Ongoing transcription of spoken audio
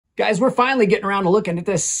Guys, we're finally getting around to looking at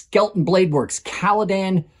this Skeleton Blade Works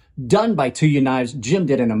Caladan done by 2U Knives. Jim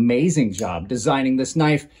did an amazing job designing this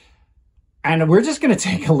knife. And we're just going to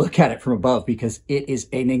take a look at it from above because it is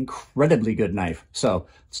an incredibly good knife. So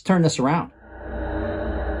let's turn this around.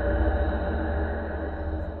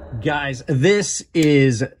 Guys, this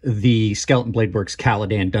is the Skeleton Blade Works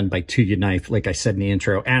Caladan done by 2U Knife, like I said in the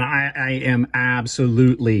intro. And I am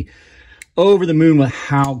absolutely over the moon with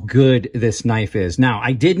how good this knife is. Now,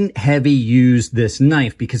 I didn't heavy use this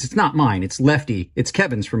knife because it's not mine. It's Lefty. It's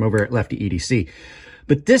Kevin's from over at Lefty EDC.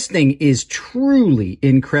 But this thing is truly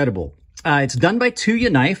incredible. It's done by 2U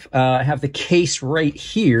Knife. I have the case right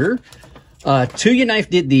here. 2U Knife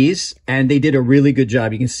did these, and they did a really good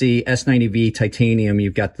job. You can see S90V titanium.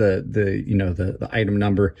 You've got the item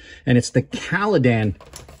number, and it's the Caladan.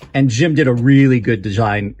 And Jim did a really good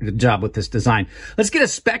job with this design. Let's get a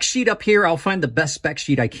spec sheet up here. I'll find the best spec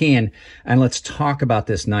sheet I can, and let's talk about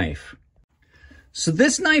this knife. So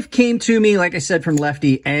this knife came to me, like I said, from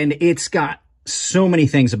Lefty, and it's got so many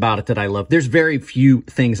things about it that I love. There's very few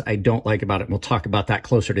things I don't like about it, and we'll talk about that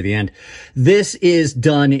closer to the end. This is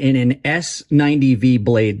done in an S90V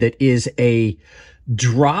blade that is a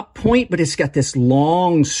drop point, but it's got this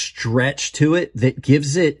long stretch to it that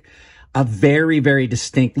gives it a very, very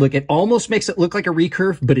distinct look. It almost makes it look like a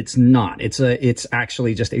recurve, but it's not. It's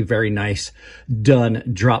actually just a very nice done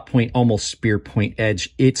drop point, almost spear point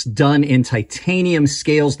edge. It's done in titanium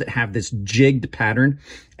scales that have this jigged pattern,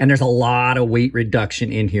 and there's a lot of weight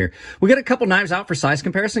reduction in here. We got a couple knives out for size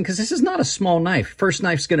comparison because this is not a small knife. First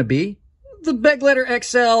knife's going to be the Begleiter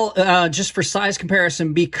XL, just for size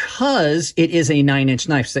comparison, because it is a 9-inch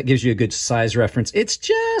knife, so that gives you a good size reference. It's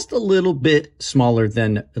just a little bit smaller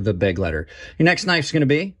than the Begleiter. Your next knife's going to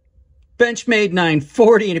be Benchmade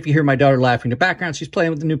 940, and if you hear my daughter laughing in the background, she's playing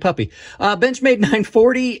with the new puppy. Benchmade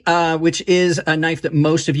 940, which is a knife that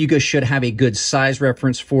most of you guys should have a good size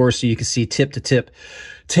reference for, so you can see tip to tip,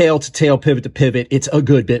 tail to tail, pivot to pivot. It's a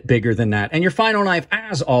good bit bigger than that. And your final knife,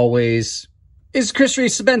 as always, is Chris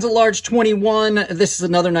Reese Sebenza Large 21. This is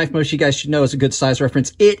another knife most of you guys should know is a good size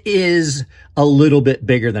reference. It is a little bit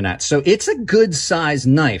bigger than that. So it's a good size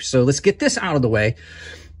knife. So let's get this out of the way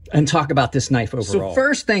and talk about this knife overall. So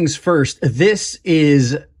first things first, this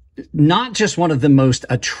is not just one of the most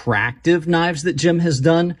attractive knives that Jim has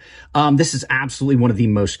done. This is absolutely one of the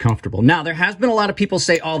most comfortable. Now, there has been a lot of people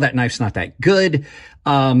say, oh, that knife's not that good.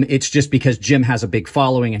 It's just because Jim has a big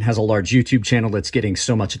following and has a large YouTube channel that's getting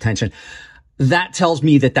so much attention. That tells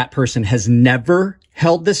me that that person has never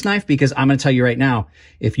held this knife, because I'm going to tell you right now,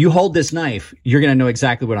 if you hold this knife, you're going to know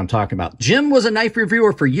exactly what I'm talking about. Jim was a knife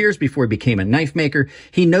reviewer for years before he became a knife maker.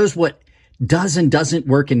 He knows what does and doesn't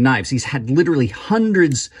work in knives. He's had literally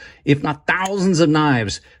hundreds, if not thousands of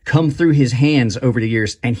knives come through his hands over the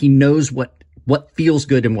years, and he knows what feels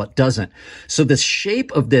good and what doesn't. So the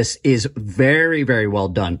shape of this is very, very well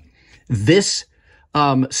done. This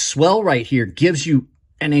swell right here gives you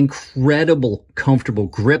an incredible, comfortable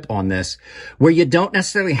grip on this, where you don't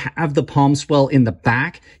necessarily have the palm swell in the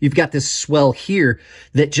back. You've got this swell here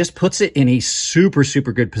that just puts it in a super,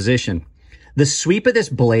 super good position. The sweep of this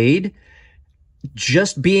blade,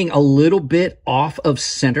 just being a little bit off of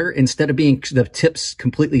center, instead of being the tips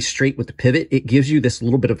completely straight with the pivot, it gives you this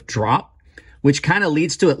little bit of drop, which kind of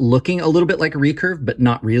leads to it looking a little bit like a recurve, but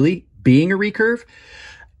not really being a recurve.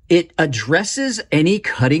 It addresses any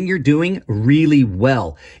cutting you're doing really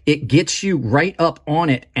well. It gets you right up on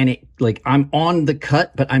it, and it, like, I'm on the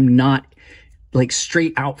cut, but I'm not like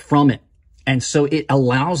straight out from it. And so it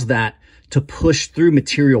allows that to push through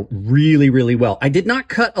material really, really well. I did not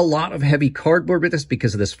cut a lot of heavy cardboard with this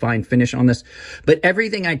because of this fine finish on this, but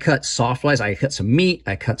everything I cut soft-wise, I cut some meat,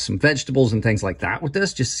 I cut some vegetables and things like that with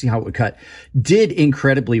this, just to see how it would cut, did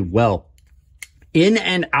incredibly well. In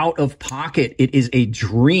and out of pocket, it is a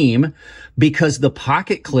dream, because the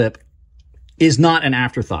pocket clip is not an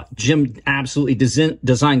afterthought. Jim absolutely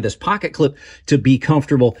designed this pocket clip to be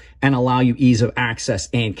comfortable and allow you ease of access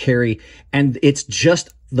and carry. And it's just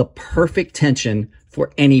the perfect tension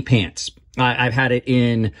for any pants. I've had it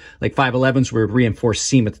in like 511s with reinforced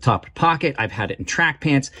seam at the top of the pocket. I've had it in track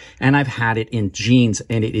pants, and I've had it in jeans,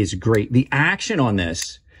 and it is great. The action on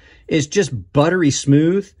this is just buttery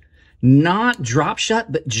smooth. Not drop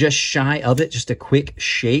shut, but just shy of it, just a quick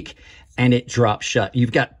shake, and it drops shut.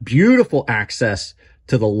 You've got beautiful access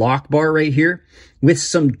to the lock bar right here, with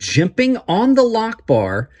some jimping on the lock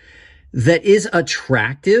bar that is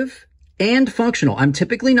attractive and functional. I'm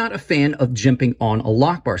typically not a fan of jimping on a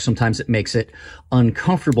lock bar. Sometimes it makes it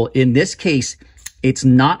uncomfortable. In this case, it's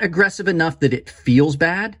not aggressive enough that it feels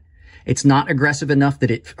bad, It's not aggressive enough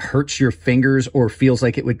that it hurts your fingers or feels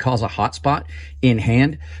like it would cause a hot spot in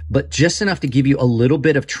hand, but just enough to give you a little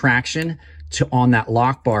bit of traction on that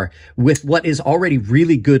lock bar. With what is already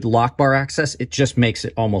really good lock bar access, it just makes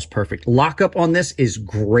it almost perfect. Lockup on this is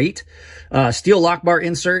great. Steel lock bar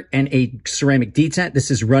insert and a ceramic detent.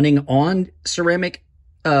 This is running on ceramic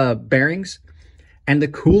bearings. And the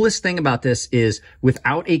coolest thing about this is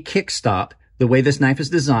without a kickstop, the way this knife is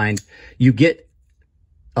designed, you get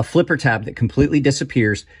a flipper tab that completely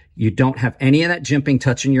disappears. You don't have any of that jimping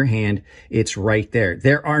touching your hand. It's right there.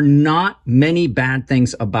 There are not many bad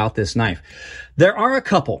things about this knife. There are a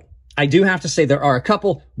couple. I do have to say there are a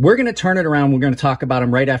couple. We're going to turn it around. We're going to talk about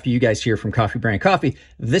them right after you guys hear from Coffee Brand Coffee,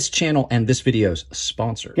 this channel and this video's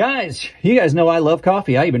sponsor. Guys, you guys know I love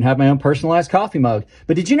coffee. I even have my own personalized coffee mug.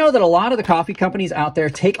 But did you know that a lot of the coffee companies out there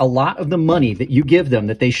take a lot of the money that you give them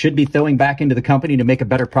that they should be throwing back into the company to make a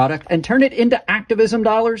better product and turn it into activism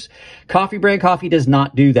dollars? Coffee Brand Coffee does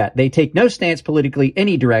not do that. They take no stance politically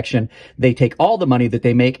any direction. They take all the money that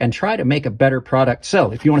they make and try to make a better product.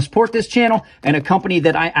 So if you want to support this channel and a company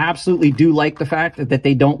that I absolutely do like the fact that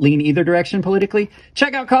they don't lean either direction politically,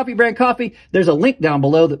 check out Coffee Brand Coffee. There's a link down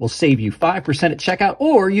below that will save you 5% at checkout,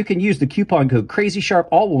 or you can use the coupon code CrazySharp,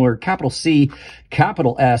 all one word, capital C,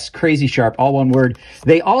 capital S, Crazy Sharp, all one word.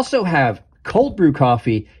 They also have cold brew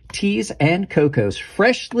coffee, teas, and cocos,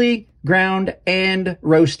 freshly ground and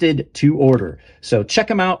roasted to order. So check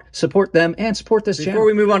them out, support them, and support this channel. Before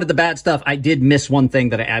we move on to the bad stuff, I did miss one thing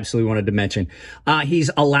that I absolutely wanted to mention. He's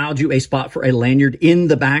allowed you a spot for a lanyard in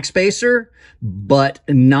the backspacer, but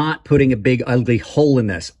not putting a big ugly hole in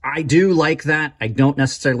this. I do like that. I don't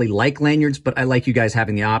necessarily like lanyards, but I like you guys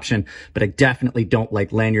having the option, but I definitely don't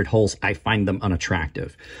like lanyard holes. I find them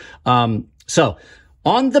unattractive.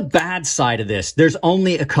 On the bad side of this, there's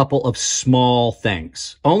only a couple of small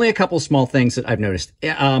things. Only a couple of small things that I've noticed.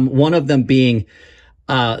 One of them being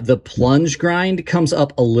the plunge grind comes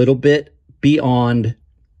up a little bit beyond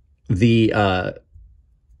the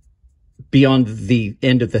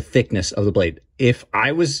end of the thickness of the blade. If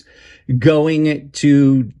I was going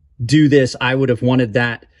to do this, I would have wanted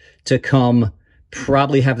that to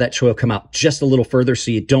probably have that choil come out just a little further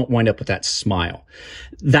so you don't wind up with that smile.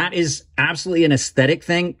 That is absolutely an aesthetic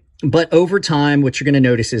thing, but over time, what you're going to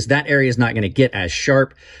notice is that area is not going to get as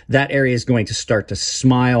sharp. That area is going to start to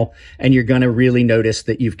smile, and you're going to really notice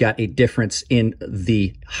that you've got a difference in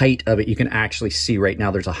the height of it. You can actually see right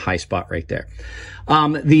now there's a high spot right there.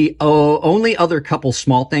 The only other couple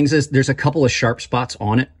small things is there's a couple of sharp spots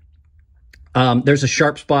on it. There's a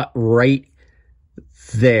sharp spot right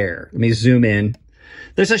there. Let me zoom in.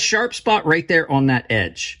 There's a sharp spot right there on that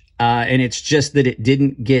edge. And it's just that it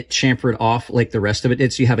didn't get chamfered off like the rest of it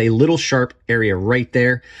did. So you have a little sharp area right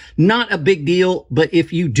there. Not a big deal, but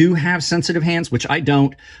if you do have sensitive hands, which I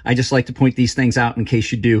don't, I just like to point these things out in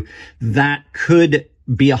case you do, that could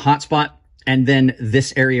be a hot spot. And then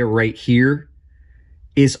this area right here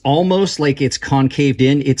is almost like it's concaved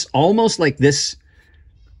in. It's almost like this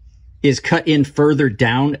is cut in further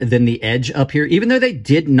down than the edge up here. Even though they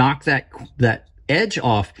did knock that edge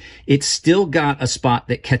off, it's still got a spot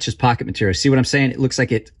that catches pocket material. See what I'm saying? It looks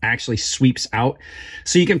like it actually sweeps out.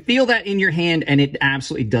 So you can feel that in your hand, and it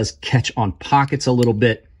absolutely does catch on pockets a little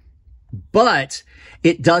bit, but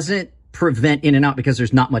it doesn't prevent in and out because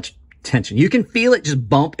there's not much tension. You can feel it just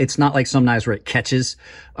bump. It's not like some knives where it catches,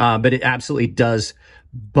 but it absolutely does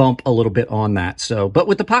bump a little bit on that. So, but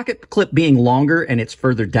with the pocket clip being longer and it's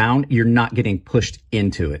further down, you're not getting pushed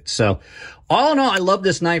into it. So all in all, I love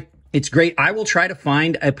this knife. It's great. I will try to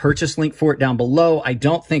find a purchase link for it down below. I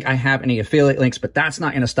don't think I have any affiliate links, but that's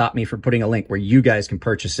not going to stop me from putting a link where you guys can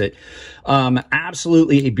purchase it.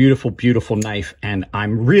 Absolutely a beautiful, beautiful knife. And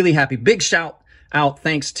I'm really happy. Big shout out.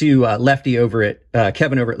 Thanks to Lefty over at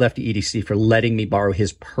Kevin over at Lefty EDC for letting me borrow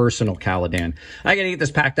his personal Caladan. I got to get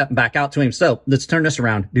this packed up and back out to him. So let's turn this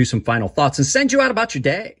around, do some final thoughts, and send you out about your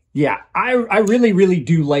day. Yeah, I really, really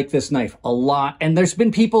do like this knife a lot. And there's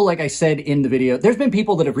been people, like I said in the video, there's been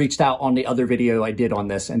people that have reached out on the other video I did on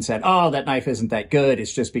this and said, oh, that knife isn't that good.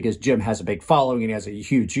 It's just because Jim has a big following and he has a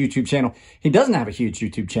huge YouTube channel. He doesn't have a huge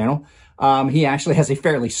YouTube channel. He actually has a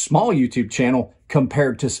fairly small YouTube channel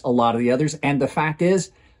compared to a lot of the others. And the fact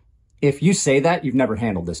is, if you say that, you've never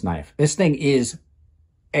handled this knife. This thing is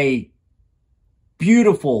a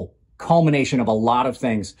beautiful culmination of a lot of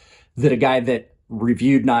things that a guy that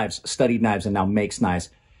reviewed knives, studied knives, and now makes knives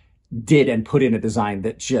did and put in a design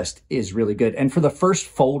that just is really good. And for the first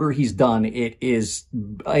folder he's done, it's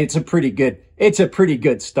a pretty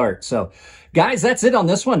good start. So guys, that's it on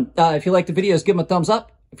this one. If you like the videos, give them a thumbs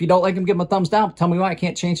up. If you don't like them, give them a thumbs down. Tell me why I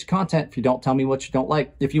can't change the content if you don't tell me what you don't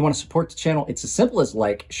like. If you want to support the channel, it's as simple as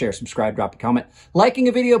like, share, subscribe, drop a comment. Liking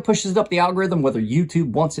a video pushes it up the algorithm, whether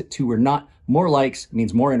YouTube wants it to or not. More likes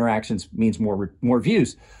means more interactions, means more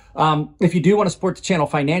views. If you do want to support the channel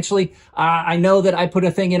financially, I know that I put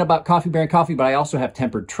a thing in about Coffee Bear and Coffee, but I also have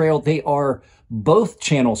Tempered Trail. They are both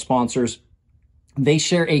channel sponsors. They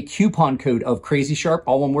share a coupon code of Crazy Sharp,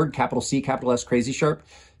 all one word, capital C, capital S, Crazy Sharp.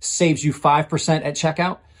 Saves you 5% at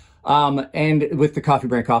checkout. And with the Coffee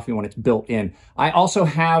Brand Coffee one, it's built in. I also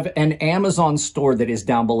have an Amazon store that is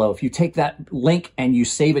down below. If you take that link and you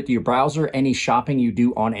save it to your browser, any shopping you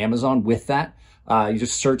do on Amazon with that, you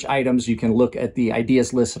just search items. You can look at the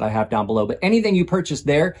ideas list that I have down below. But anything you purchase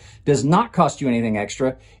there does not cost you anything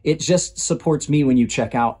extra. It just supports me when you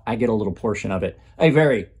check out. I get a little portion of it, a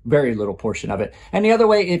very, very little portion of it. And the other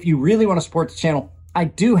way, if you really want to support the channel, I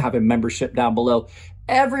do have a membership down below.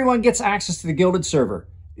 Everyone gets access to the Gilded server.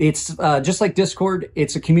 It's just like Discord.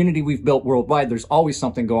 It's a community we've built worldwide. There's always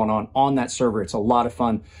something going on that server. It's a lot of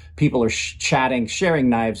fun. People are chatting, sharing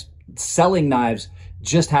knives, selling knives,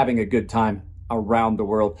 just having a good time around the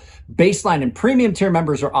world. Baseline and premium tier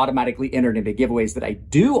members are automatically entered into giveaways that I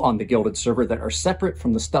do on the Gilded server that are separate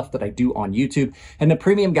from the stuff that I do on YouTube. And the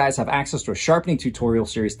premium guys have access to a sharpening tutorial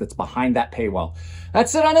series that's behind that paywall.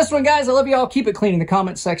 That's it on this one, guys. I love you all. Keep it clean in the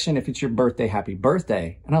comment section. If it's your birthday, happy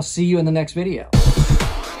birthday. And I'll see you in the next video.